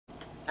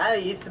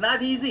It's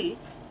not easy.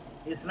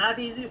 It's not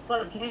easy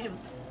for him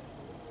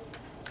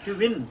to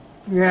win.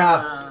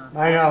 Yeah,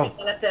 I know.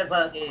 Be selected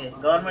for the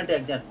government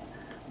exam.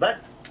 But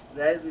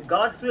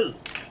God's will.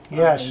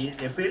 Yes. He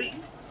is appearing,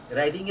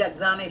 writing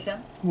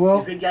examination.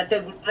 Well, if you get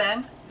a good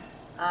rank,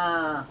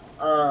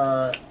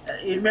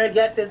 it may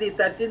get the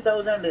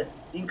 13,000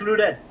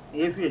 included.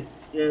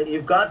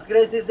 If God's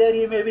grace is there,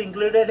 he may be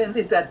included in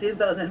the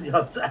 13,000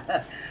 jobs.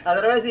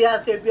 Otherwise, he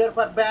has to appear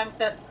for bank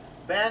test,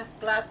 bank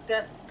clerk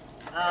test,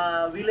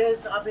 village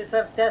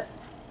officer test.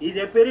 He is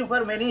appearing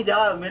for many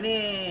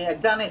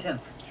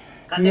examinations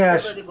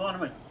conducted by the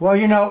government. Well,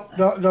 you know,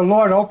 the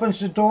Lord opens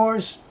the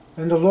doors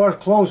and the Lord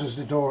closes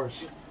the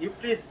doors. You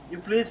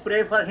please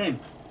pray for him.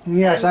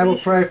 Yes, I will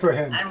pray for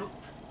him.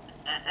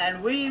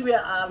 And we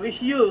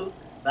wish you,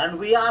 and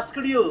we asked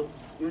you,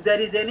 if there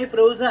is any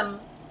provision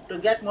to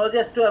get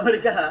Moses to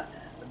America,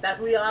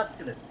 that we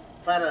asked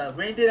for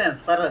maintenance,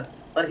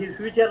 for his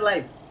future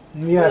life.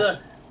 Yes.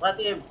 But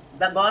if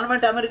the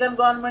government, American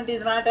government,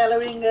 is not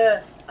allowing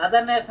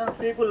other nations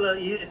people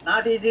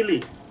not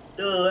easily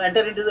to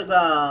enter into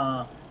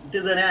the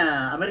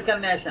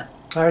American nation.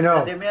 I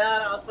know. They may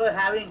are also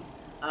having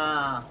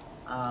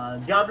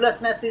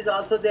joblessness is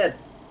also there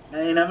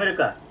in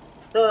America.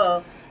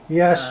 So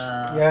yes.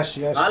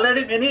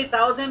 Already many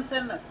thousands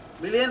and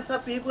millions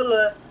of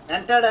people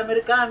entered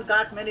America and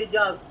got many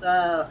jobs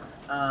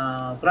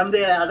from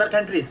the other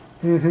countries.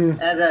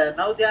 As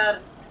now they are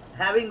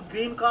having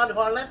green card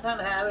holders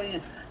and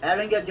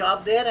having a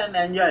job there and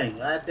enjoying.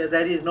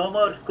 There is no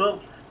more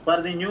scope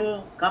for the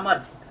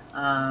newcomers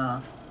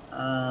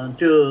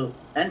to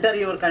enter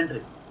your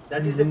country.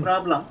 That is the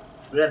problem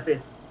we are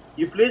facing.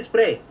 You please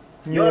pray.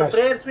 Your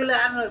prayers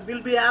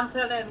will be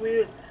answered,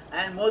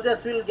 and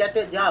Moses will get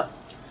a job.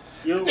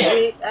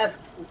 We ask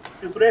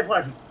to pray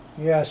for him.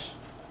 Yes.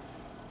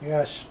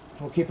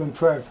 We'll keep in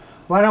prayer.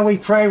 Why don't we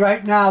pray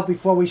right now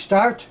before we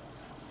start?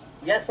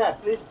 Yes, sir.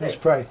 Please pray. Let's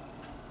pray.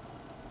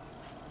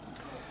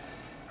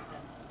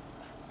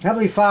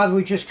 Heavenly Father,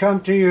 we just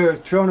come to your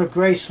throne of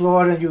grace,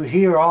 Lord, and you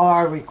hear all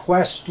our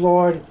requests,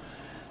 Lord.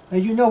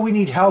 And you know we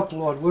need help,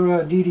 Lord.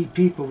 We're a needy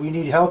people. We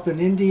need help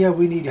in India.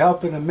 We need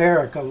help in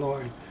America,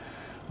 Lord.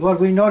 Lord,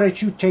 we know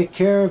that you take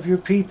care of your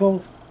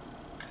people,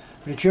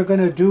 that you're going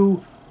to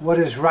do what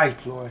is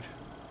right, Lord.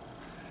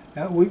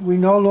 We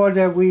know, Lord,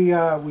 that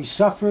we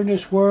suffer in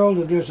this world,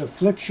 and there's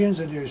afflictions,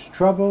 and there's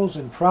troubles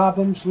and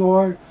problems,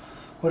 Lord.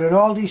 But in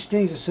all these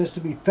things, it says to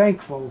be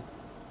thankful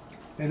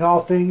in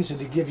all things and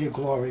to give you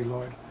glory,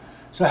 Lord.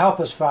 So help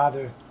us,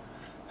 Father.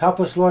 Help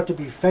us, Lord, to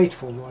be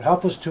faithful, Lord.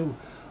 Help us to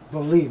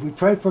believe. We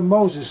pray for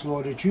Moses,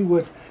 Lord, that you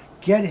would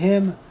get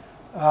him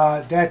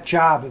that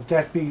job, if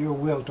that be your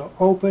will, to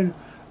open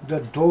the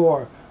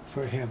door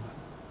for him.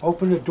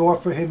 Open the door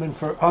for him and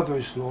for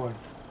others, Lord.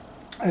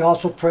 I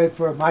also pray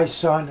for my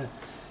son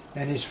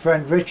and his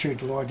friend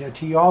Richard, Lord, that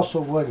he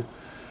also would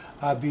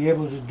be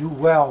able to do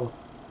well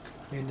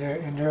in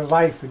their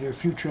life, in their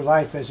future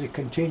life as it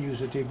continues,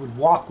 that they would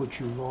walk with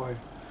you, Lord,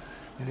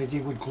 and that they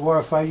would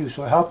glorify you.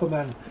 So help him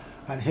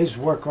on his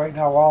work right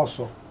now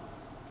also.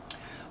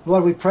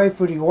 Lord, we pray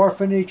for the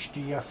orphanage,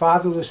 the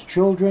fatherless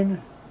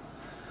children.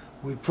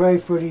 We pray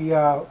for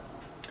the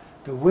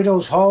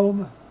widow's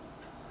home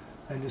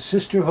and the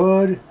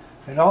sisterhood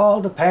and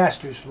all the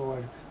pastors,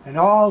 Lord, and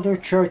all their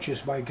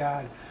churches, my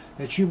God,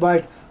 that you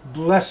might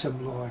bless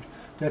them, Lord,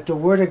 that the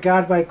word of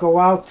God might go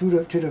out to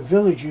the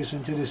villages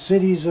and to the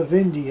cities of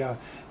India,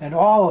 and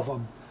all of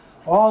them,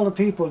 all the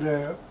people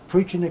that are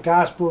preaching the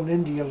gospel in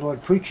India,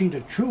 Lord, preaching the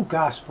true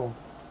gospel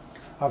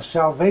of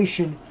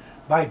salvation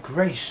by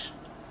grace,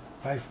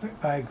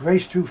 by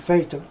grace through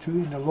faith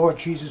in the Lord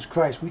Jesus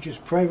Christ. We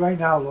just pray right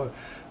now, Lord,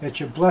 that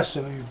you bless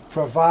them and you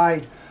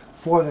provide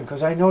for them,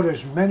 because I know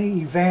there's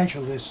many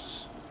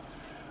evangelists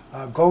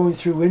going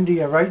through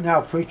India right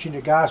now preaching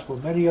the gospel.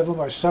 Many of them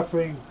are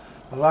suffering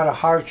a lot of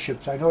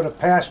hardships. I know the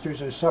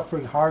pastors are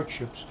suffering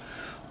hardships.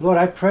 Lord,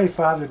 I pray,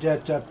 Father,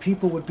 that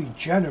people would be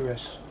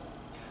generous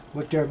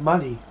with their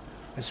money,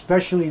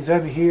 especially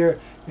them here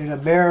in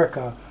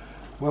America,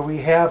 where we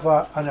have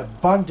an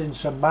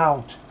abundance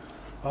amount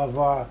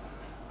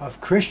of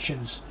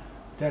Christians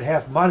that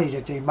have money,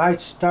 that they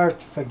might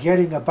start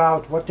forgetting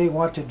about what they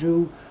want to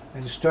do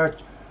and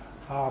start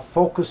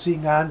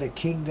focusing on the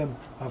kingdom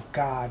of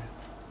God.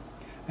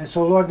 And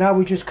so, Lord, now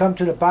we just come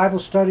to the Bible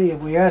study,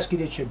 and we ask you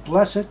that you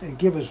bless it and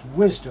give us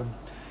wisdom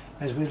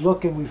as we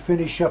look and we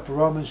finish up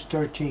Romans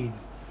 13.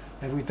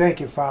 And we thank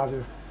you,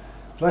 Father.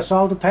 Bless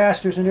all the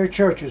pastors in their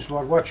churches,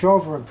 Lord. Watch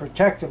over and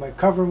protect them. I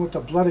cover them with the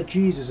blood of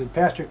Jesus, and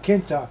Pastor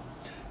Kinta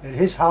and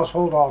his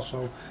household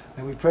also.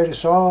 And we pray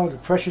this all in the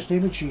precious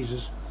name of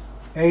Jesus.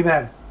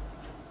 Amen.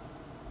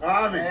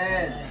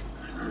 Amen.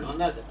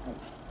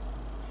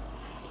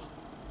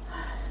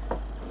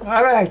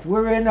 All right,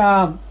 we're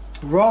in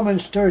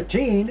Romans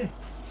 13.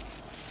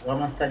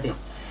 Romans 13.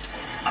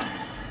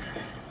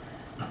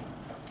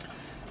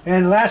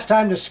 And last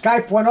time the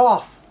Skype went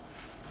off.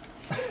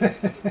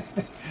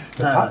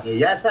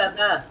 Yes,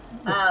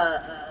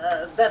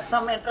 that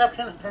some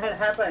interruptions had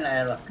happened.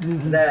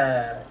 The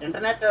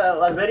internet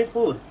was very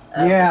poor.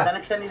 Yeah. The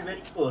connection is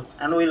very poor,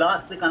 and we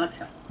lost the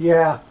connection.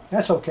 Yeah,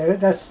 that's okay.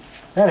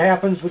 That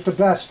happens with the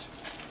best.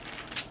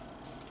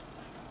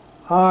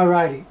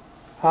 Alrighty.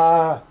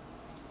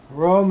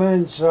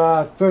 Romans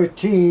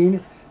 13,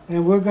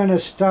 and we're going to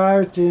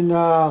start in,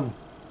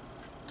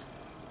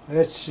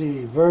 let's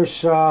see,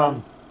 verse,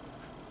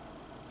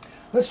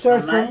 let's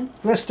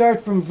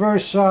start from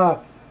verse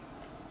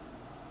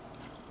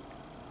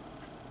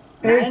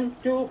 9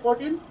 to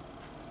 14.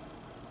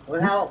 We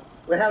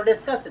have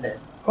discussed it.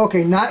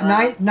 Okay,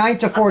 9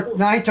 to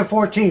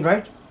 14,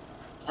 right?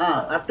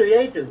 Up to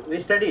 8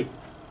 we studied,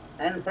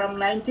 and from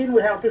 19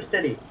 we have to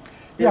study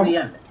till the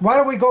end. Why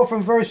don't we go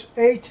from verse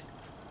 8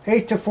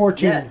 to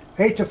 14? Yes.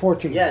 8 to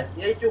 14. Yes,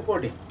 8 to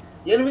 14.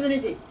 8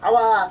 నుంచి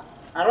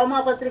రోమా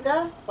పత్రిక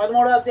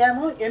 13వ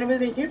అధ్యాయము 8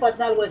 నుంచి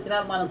 14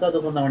 వచనాలు మనం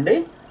చదువుకుందామండి.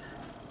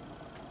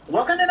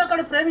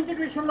 ఒకరినొకడు ప్రేమించే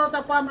విషయంలో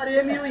తప్ప మరి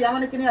ఏమీ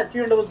ఎవరికి అచ్చి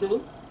ఉండవద్దు.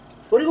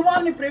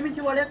 పొరుగువారిని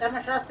ప్రేమించేవాడే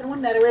ధర్మశాస్త్రము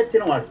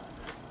నెరవేర్చినవాడు.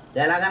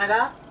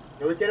 ఎలాగనగా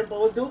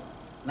వ్యభిచరింపవద్దు,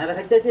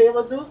 నరహత్య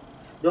చేయవద్దు,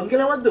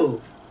 దొంగిలవద్దు,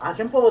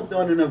 ఆశింపవద్దు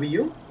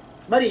అనునవియు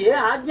మరి ఏ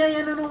ఆజ్ఞ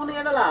అయినను ఉన్న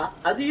ఎడల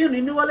అది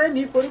నిన్ను వలె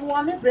నీ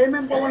పొరుగువాన్ని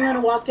ప్రేమింపవలన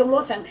వాక్యంలో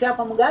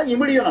సంక్షేపముగా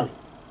ఇమిడి ఉన్నది.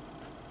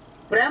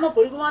 ప్రేమ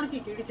పొరుగువానికి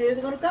కీడు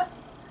చేయదు కనుక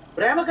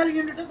ప్రేమ కలిగి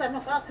ఉండుట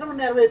ధర్మశాస్త్రము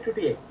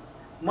నెరవేర్చుటే.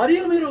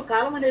 మరియు మీరు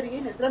కాలము నెరిగి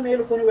నిద్ర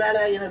మేలుకొని వేళ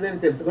అయినదని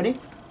తెలుసుకుని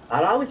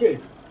అలాగు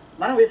చేయండి.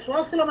 మనం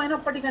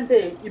విశ్వాసులమైనప్పటికంటే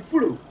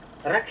ఇప్పుడు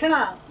రక్షణ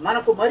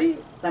మనకు మరీ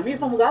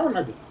సమీపముగా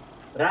ఉన్నది.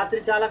 రాత్రి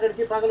చాలా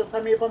గడిచి పగలు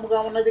సమీపముగా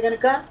ఉన్నది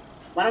కనుక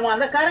మనం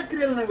అంధకార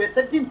క్రియలను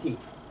విసర్జించి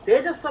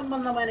తేజస్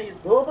సంబంధమైన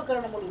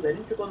యుద్ధోపకరణములు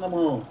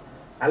ధరించుకుందాము.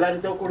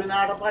 అల్లరితో కూడిన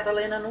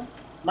ఆటపాటలైనను,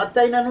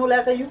 మత్తైనను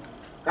లేకయు,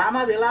 కామ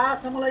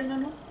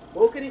విలాసములైనను,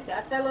 పోకిరి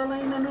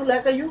చేష్టలైనను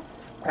లేకయు,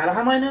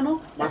 కలహమైనను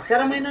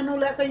మత్సరమైనను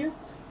లేకయు,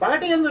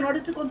 పగటి యందు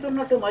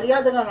నడుచుకుంటున్నట్టు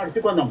మర్యాదగా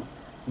నడుచుకుందాం.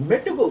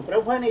 మెట్టుకు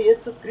ప్రభు అయిన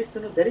యేసు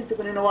క్రీస్తును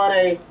ధరించుకుని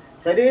వారై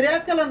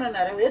శరీరేక్కలను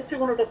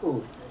నెరవేర్చుకున్నటకు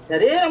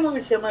శరీరము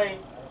విషయమై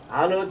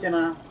ఆలోచన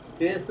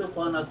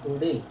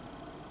చేసుకొనకుడి.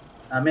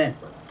 ఆమేన్.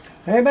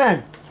 Amen.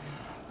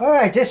 All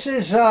right, this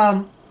is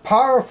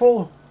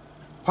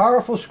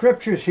powerful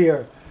scriptures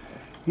here.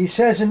 He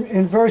says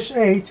in verse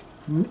 8,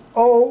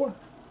 owe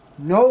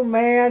no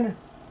man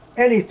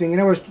anything. In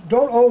other words,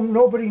 don't owe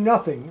nobody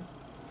nothing,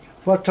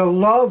 but to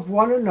love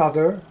one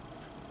another,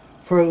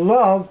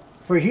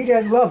 for he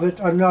that loveth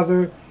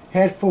another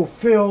had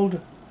fulfilled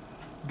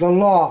the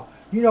law.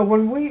 You know,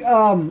 when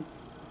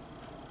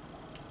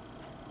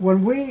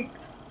we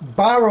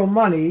borrow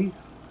money,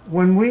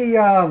 when we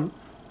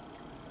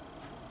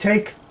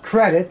take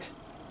credit,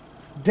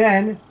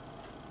 then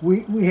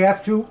we have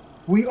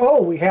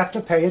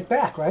to pay it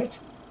back, right?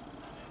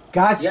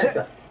 God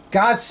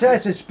says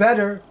it's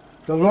better,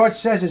 the Lord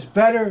says it's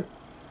better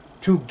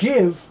to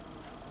give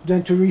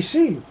than to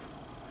receive.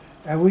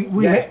 And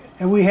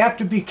we have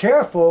to be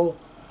careful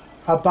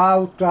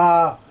about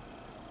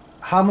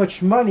how much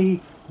money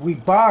we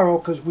borrow,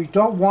 because we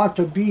don't want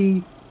to be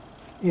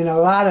in a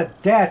lot of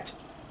debt,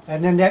 and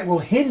then that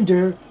will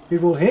hinder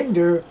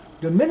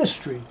the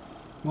ministry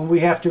when we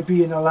have to be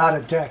in a lot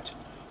of debt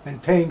and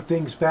paying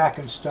things back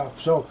and stuff.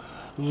 So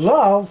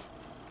love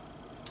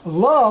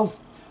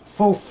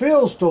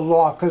fulfills the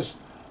law, because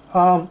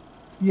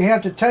you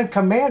have the 10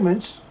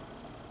 commandments.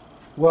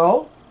 Well,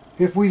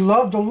 if we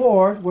love the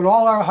Lord with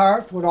all our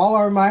heart, with all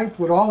our might,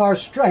 with all our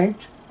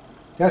strength,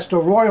 that's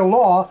the royal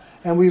law,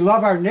 and we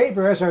love our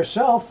neighbor as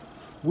ourselves,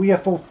 we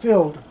have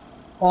fulfilled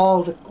all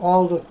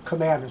the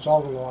commandments,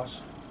 all the laws.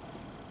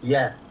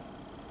 Yes.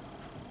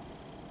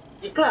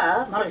 ఇక్కడ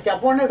మనకు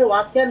చెప్పబడిన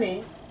వాక్యాన్ని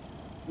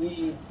ఈ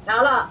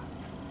చాలా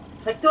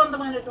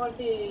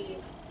శక్తివంతమైనటువంటి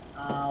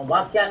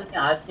వాక్యాన్ని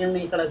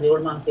ఆజ్ఞల్ని ఇక్కడ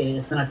దేవుడు మనకి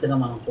ఇస్తున్నట్టుగా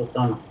మనం చూస్తూ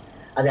ఉన్నాం.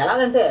 అది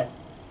ఎలాగంటే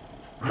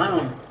మనం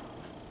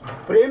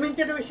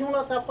ప్రేమించే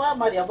విషయంలో తప్ప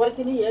మరి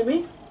ఎవరికి ఏమీ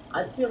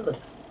అచ్చి ఉండదు,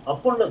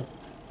 అప్పు ఉండదు.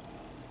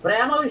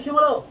 ప్రేమ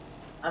విషయంలో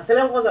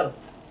అసలే కుదరదు.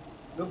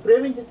 నువ్వు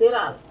ప్రేమించి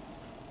తీరాలి.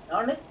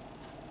 ఏమండి,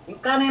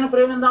 ఇంకా నేను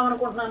ప్రేమిద్దాం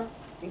అనుకుంటున్నాను,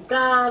 ఇంకా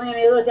నేను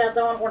ఏదో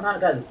చేద్దాం అనుకుంటున్నాను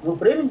కాదు. నువ్వు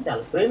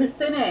ప్రేమించాలి.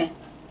 ప్రేమిస్తేనే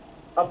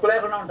అప్పు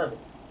లేకుండా ఉంటుంది.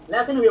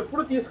 లేకపోతే నువ్వు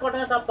ఎప్పుడు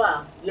తీసుకోవటమే తప్ప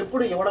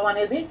ఎప్పుడు ఇవ్వడం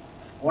అనేది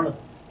ఉండదు.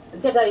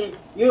 అంతేకా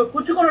ఇవి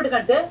పుచ్చుకున్నట్టు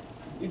కంటే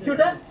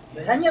ఇచ్చుట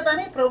ధన్యత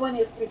అని ప్రభు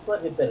అని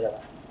చెప్పారు కదా.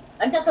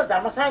 అంచేత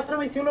ధర్మశాస్త్రం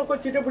విషయంలోకి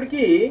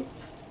వచ్చేటప్పటికి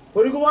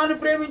పొరుగువాన్ని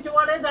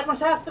ప్రేమించేవాడే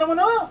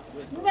ధర్మశాస్త్రమును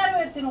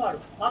నెరవేర్చినవాడు.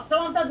 మొత్తం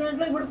అంతా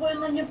దేంట్లో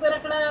విడిపోయిందని చెప్పారు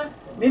అక్కడ.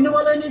 నిన్ను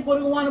వల్ల నీ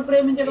పొరుగువాన్ని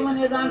ప్రేమించడం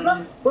అనే దాంట్లో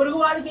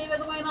పొరుగువాడికి ఏ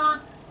విధమైన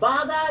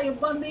బాధ,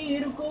 ఇబ్బంది,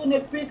 ఇరుకు,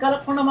 నొప్పి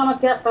కలగకుండా మనం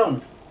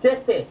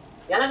చేస్తే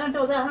ఎలాగంటే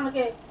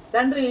ఉదాహరణకి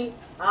తండ్రి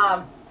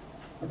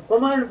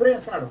కుమారుని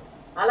ప్రేమిస్తున్నాడు,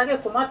 అలాగే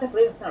కుమార్తెను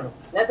ప్రేమిస్తున్నాడు.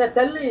 లేకపోతే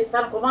తల్లి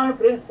తన కుమారుని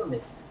ప్రేమిస్తుంది.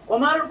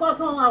 కుమారుడి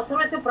కోసం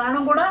అవసరమైతే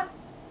ప్రాణం కూడా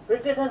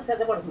పెట్టడానికి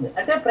సిద్ధపడుతుంది.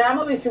 అంటే ప్రేమ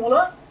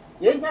విషయంలో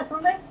ఏం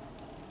చేస్తుంది?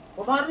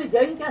 కుమారుని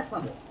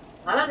జయించేస్తుంది.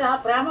 అలాగా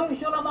ప్రేమ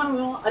విషయంలో మనం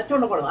అచ్చి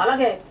ఉండకూడదు.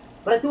 అలాగే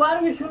ప్రతి వారి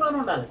విషయంలోనే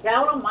ఉండాలి.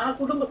 కేవలం మన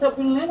కుటుంబ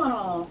సభ్యుల్ని మనం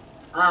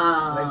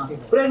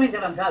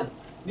ప్రేమించడం కాదు,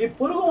 నీ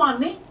పొరుగు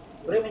వాడిని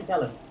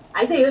ప్రేమించాలని.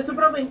 అయితే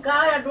యేసుప్రభు ఇంకా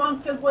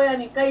అడ్వాన్స్కి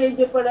వెళ్ళిపోయాను, ఇంకా ఏం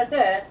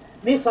చెప్పాడంటే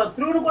నీ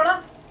శత్రువును కూడా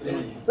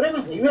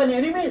ప్రేమించ. Even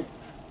enemies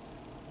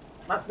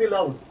must be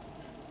loved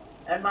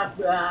and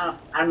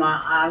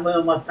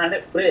must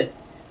conduct prayer.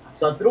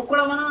 శత్రువు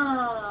కూడా మనం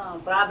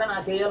ప్రార్థన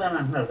చేయాలని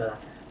అంటున్నాడు కదా.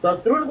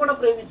 శత్రువుని కూడా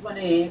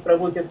ప్రేమించమని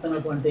ప్రభు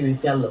చెప్తున్నటువంటి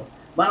విషయాల్లో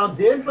మనం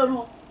దేంట్లోనూ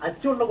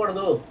అచ్చి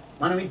ఉండకూడదు.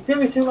 మనం ఇచ్చే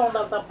విషయంలో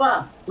ఉండాలి తప్ప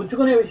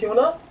పుచ్చుకునే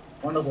విషయంలో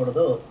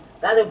ఉండకూడదు.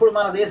 కాదు ఇప్పుడు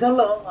మన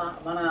దేశంలో,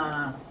 మన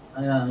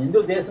హిందూ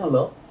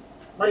దేశంలో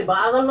మరి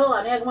బాధల్లో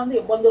అనేక మంది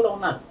ఇబ్బందులు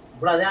ఉన్నారు.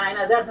 ఇప్పుడు ఆయన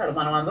అదే అంటున్నాడు,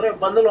 మనం అందరూ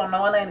ఇబ్బందులు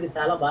ఉన్నామని ఆయనకి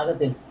చాలా బాగా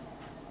తెలుసు.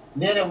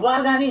 నేను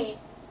ఇవ్వాలి కానీ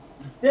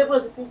ఇచ్చే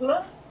పరిస్థితిలో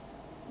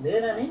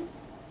లేనని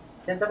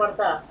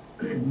చింతపడతా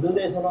హిందూ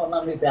దేశంలో ఉన్న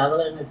మీ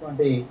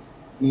పేదలైనటువంటి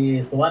ఈ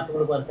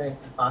సువార్థకుల కొరకై,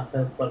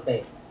 పాస్టర్స్ కొరకై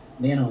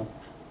నేను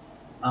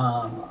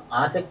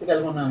ఆసక్తి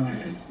కలిగి ఉన్నాను.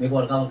 మీకు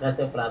ఒక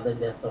అవకాశం ప్రార్థన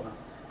చేస్తున్నాను.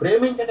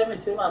 ప్రేమించడం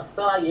విషయంలో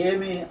అస్సలు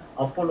ఏమీ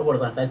అప్పు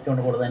ఉండకూడదు, టచ్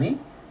ఉండకూడదని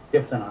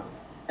చెప్తున్నాను.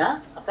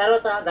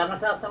 తర్వాత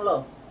ధర్మశాస్త్రంలో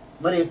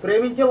మరి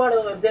ప్రేమించేవాడు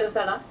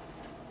వ్యభిచరిస్తాడా?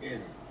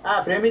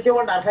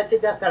 ప్రేమించేవాడు అర్హత్య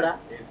చేస్తాడా?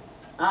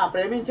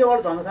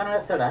 ప్రేమించేవాడు దొంగతనం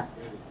వేస్తాడా?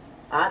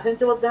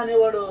 ఆశించవద్దు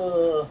అనేవాడు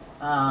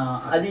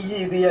అది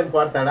ఇది అని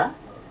కోరతాడా?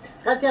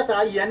 ఖచ్చిత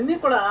ఇవన్నీ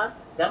కూడా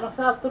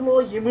ధర్మశాస్త్రంలో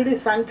ఇమిడి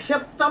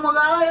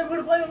సంక్షిప్తముగా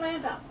ఇమిడిపోయి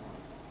ఉన్నాయంట.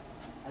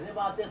 అదే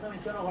భారతదేశం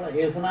విషయంలో కూడా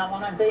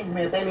ఏసునామని అంటే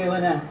మిగతా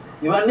లేవనా,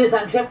 ఇవన్నీ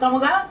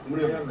సంక్షిప్తముగా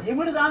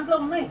ఇమిడి దాంట్లో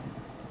ఉన్నాయి.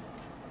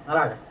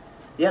 అలాగా.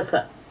 Yes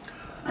sir.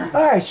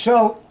 All right, so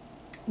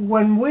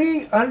when we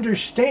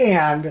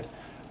understand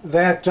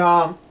that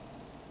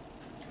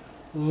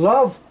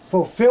love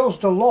fulfills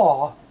the law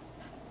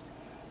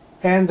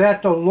and that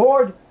the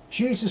Lord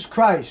Jesus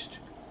Christ,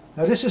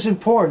 now this is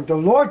important,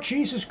 the Lord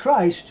Jesus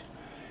Christ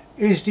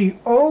is the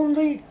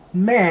only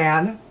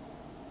man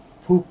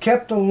who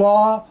kept the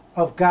law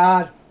of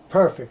God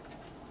perfect.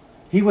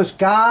 He was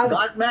God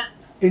man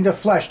in the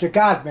flesh, the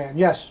God man,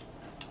 yes.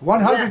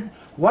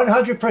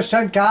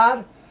 100% God,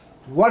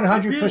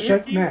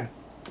 100% man.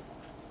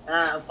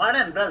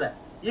 Pardon, brother.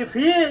 If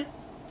he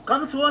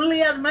comes only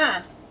as man,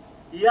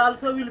 he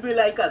also will be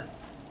like us.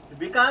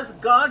 Because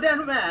God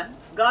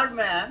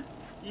man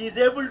is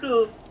able to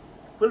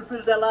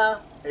fulfill the law,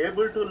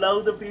 able to love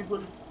the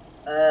people,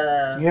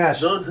 Yes.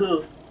 those who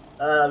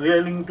are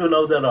willing to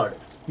love the Lord.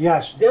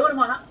 Yes. దేవుడు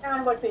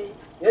మహాత్మ్యాన్ని బట్టి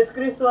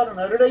యేసుక్రీస్తు వారు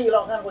నరుడై ఈ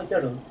లోకానికి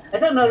వచ్చాడు.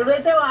 అయితే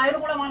నరుడైతే ఆయన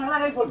కూడా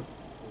మనలాగా అయిపోడు.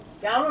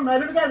 కేవలం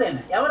నరుడు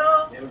కాదైనా ఎవరో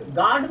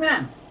గాడ్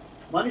మ్యాన్,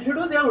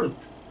 మనుషుడు దేవుడు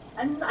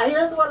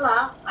అయినందువల్ల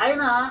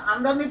ఆయన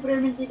అందరినీ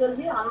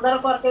ప్రేమించగలిగి, అందరి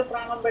కొరకే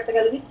ప్రాణం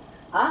పెట్టగలిగి,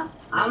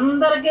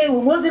 అందరికీ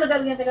విమోచన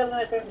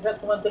కలిగించగలిగినటువంటి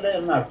శక్తివంతుడే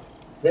ఉన్నాడు.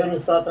 దేవుని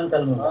స్తోత్రం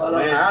కలుగును.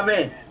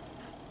 ఆమేన్.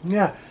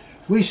 Yeah.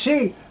 We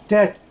see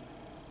that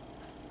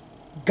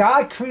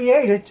God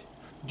created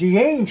the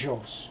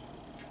angels.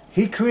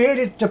 He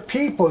created the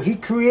people. He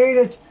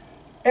created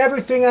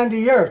everything on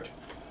the earth.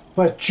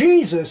 But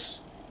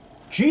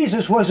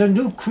Jesus was a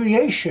new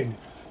creation.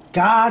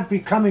 God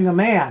becoming a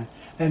man.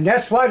 And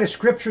that's why the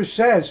scripture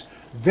says,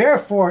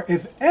 therefore,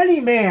 if any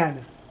man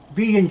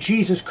be in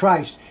Jesus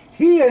Christ,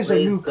 he is a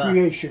new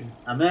creation.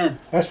 Amen.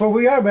 That's what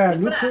we are, man,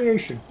 new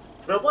creation.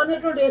 ప్రభు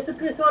అనేటువంటి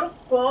యేసుక్రీస్తు వారు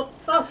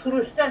కొత్త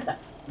సృష్టి అంట.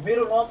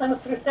 మీరు నూతన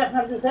సృష్టి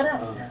అంటున్నారు చూసారా?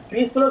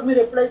 క్రీస్తులోకి మీరు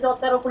ఎప్పుడైతే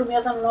వస్తారో అప్పుడు మీ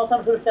నూతన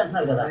సృష్టి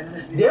అంటున్నారు కదా.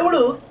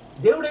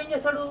 దేవుడు ఏం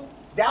చేశాడు?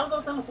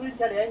 దేవదూతలను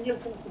సృష్టించాడు,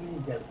 ఏంజల్స్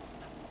సృష్టించాడు.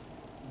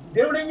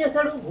 దేవుడు ఏం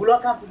చేశాడు?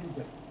 భూలోకాన్ని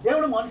సృష్టించాడు.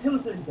 దేవుడు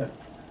మనుషులను సృష్టించాడు.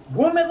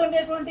 భూమి మీద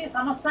ఉండేటువంటి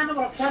సమస్తాన్ని,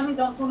 వృక్షాన్ని,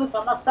 జంతువులు,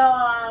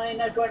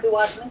 సమస్తమైనటువంటి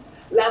వాటిని,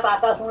 లేకపోతే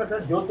ఆకాశం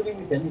ఉన్నటువంటి జ్యోతిని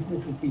వీటన్నిటిని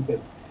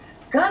సృష్టించాడు.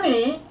 కానీ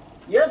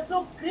యేసు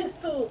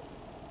క్రీస్తు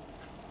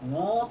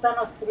నూతన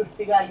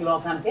సృష్టిగా ఈ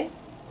లోకానికి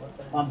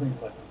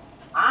పంపించాడు.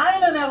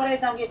 ఆయనను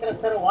ఎవరైతే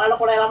అంగీకరిస్తారో వాళ్ళు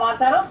కూడా ఎలా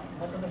మాట్లాడతారో,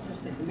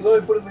 ఇదిగో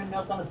ఇప్పుడు మీరు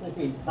నూతన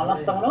సృష్టి,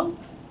 సమస్తమును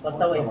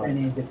కొత్త వైపు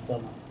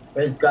చెప్తున్నాం.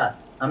 Praise God.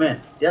 Amen.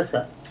 Yes,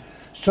 sir.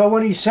 So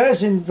when he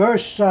says in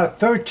verse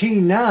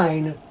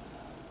 13:9,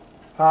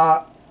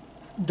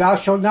 thou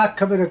shalt not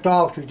commit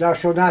adultery, thou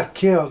shalt not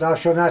kill, thou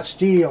shalt not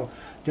steal,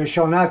 thou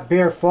shalt not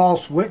bear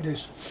false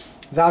witness,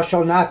 thou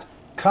shalt not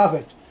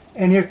covet.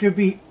 And if there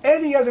be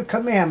any other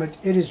commandment,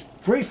 it is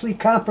briefly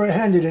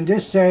comprehended in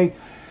this saying,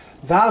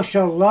 thou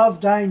shalt love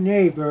thy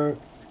neighbor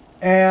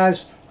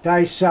as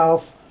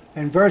thyself.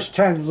 And verse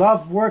 10,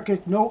 love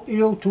worketh no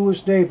ill to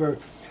his neighbor.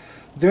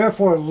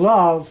 Therefore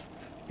love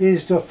is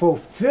the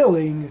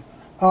fulfilling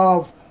of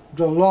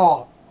the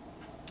law.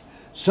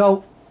 So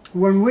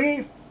when we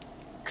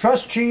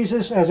trust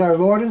Jesus as our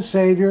Lord and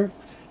Savior,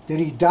 that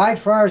he died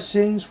for our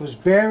sins, was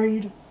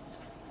buried,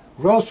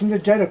 rose from the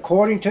dead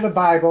according to the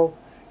Bible,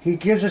 he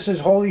gives us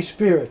his Holy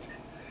Spirit.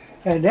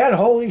 And that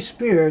Holy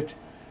Spirit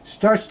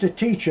starts to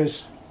teach us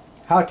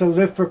how to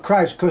live for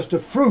Christ. Because the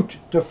fruit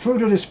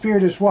of the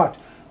Spirit is what?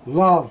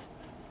 Love,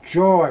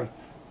 joy,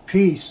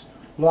 peace,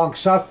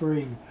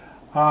 long-suffering,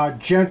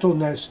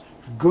 gentleness,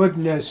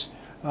 goodness,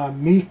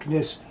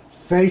 meekness,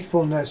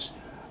 faithfulness,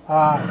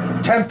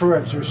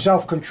 temperance or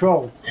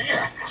self-control.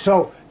 So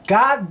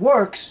God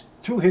works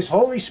through his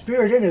Holy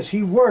Spirit in us.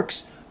 He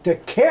works the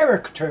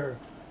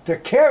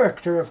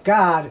character of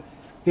God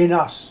in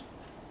us.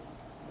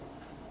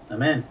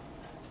 ఆమేన్.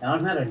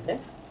 ఏమంటున్నారంటే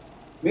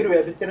మీరు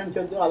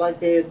వ్యభిచరించొద్దు, అలా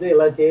చేయొద్దు,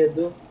 ఇలా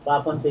చేయొద్దు,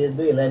 పాపం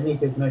చేయొద్దు, ఇవన్నీ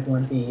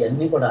చెప్పినటువంటి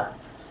ఇవన్నీ కూడా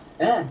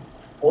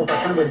ఓ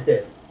పక్కన పెడితే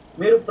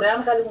మీరు ప్రేమ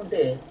కలిగి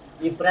ఉంటే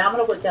ఈ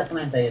ప్రేమలోకి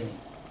వచ్చేస్తున్నాయంట అవన్నీ.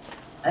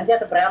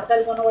 అంచేత ప్రేమ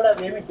కలిగి ఉన్న కూడా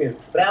అవి ఏమీ చేయదు.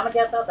 ప్రేమ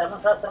చేత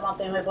ధర్మశాస్త్రం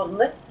అంతా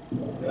ఏమైపోతుంది,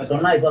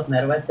 సున్నా అయిపోతుంది,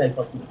 నెరవేర్చి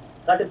అయిపోతుంది.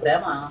 కాబట్టి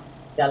ప్రేమ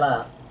చాలా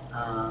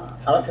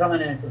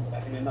అవసరమైనటువంటి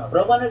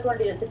ప్రభు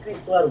అనేటువంటి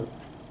యేసుక్రీస్తు వారు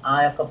ఆ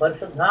యొక్క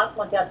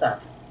పరిశుద్ధాత్మ చేత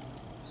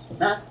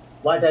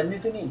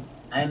వాటన్నిటినీ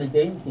ఆయన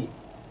జయించి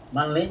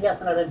మనల్ని ఏం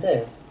చేస్తున్నాడంటే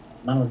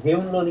మనం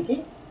దేవునిలోనికి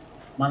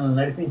మనల్ని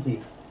నడిపించి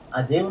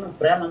ఆ దేవుని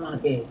ప్రేమ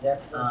మనకి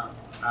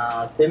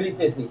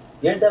తెలియచేసి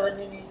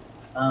ఏంటవన్నీ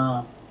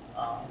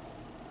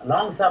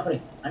లాంగ్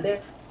సఫరింగ్ అంటే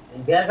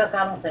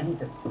దీర్ఘకాలం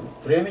సహించడం,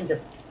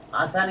 ప్రేమించడం,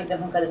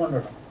 ఆశానిగ్రహం కలిగి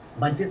ఉండటం,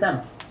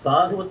 మంచితనం,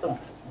 సాధుత్వం,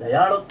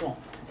 దయాళుత్వం,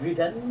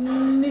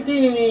 వీటన్నిటి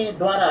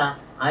ద్వారా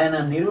ఆయన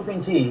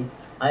నిరూపించి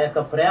ఆ యొక్క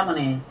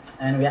ప్రేమని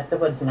ఆయన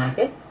వ్యక్తపరిచి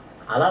మనకి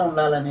అలా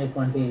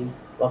ఉండాలనేటువంటి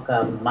ఒక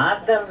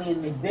మార్గాన్ని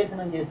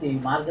నిర్దేశనం చేసి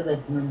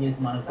మార్గదర్శనం చేసి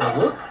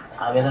మనకు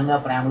ఆ విధంగా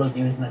ప్రేమలో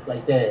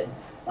జీవించినట్లయితే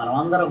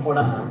మనమందరం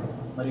కూడా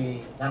మరి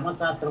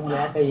ధర్మశాస్త్రము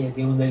లేక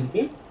దేవుని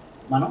దగ్గరికి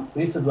మనం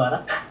క్రీస్తు ద్వారా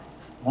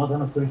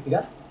నూతన సృష్టిగా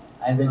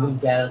ఆయన దగ్గరికి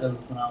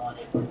చేరగలుగుతున్నాము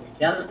అనేటువంటి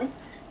విషయాలని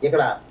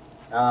ఇక్కడ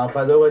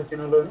 10వ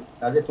వచనంలోని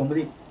అదే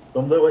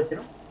 9వ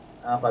వచనం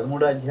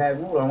 13వ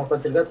అధ్యాయము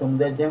రోమపత్రిక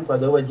 9వ అధ్యాయం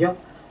 10వ అధ్యాయం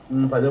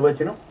 10వ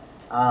వచనం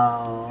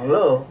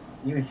లో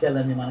ఈ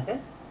విషయాలన్నీ మనకి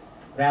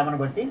ప్రేమను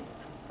బట్టి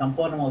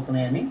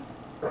సంపూర్ణమవుతున్నాయని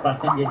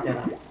స్పష్టం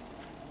చేశారు.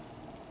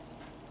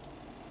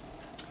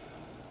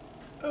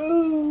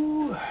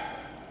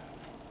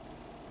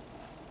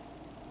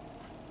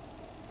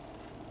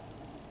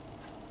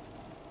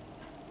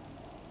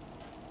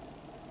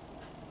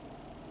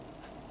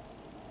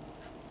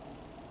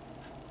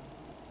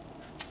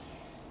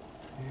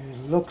 It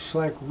looks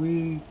like we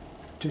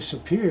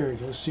disappeared.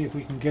 Let's see if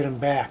we can get him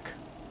back.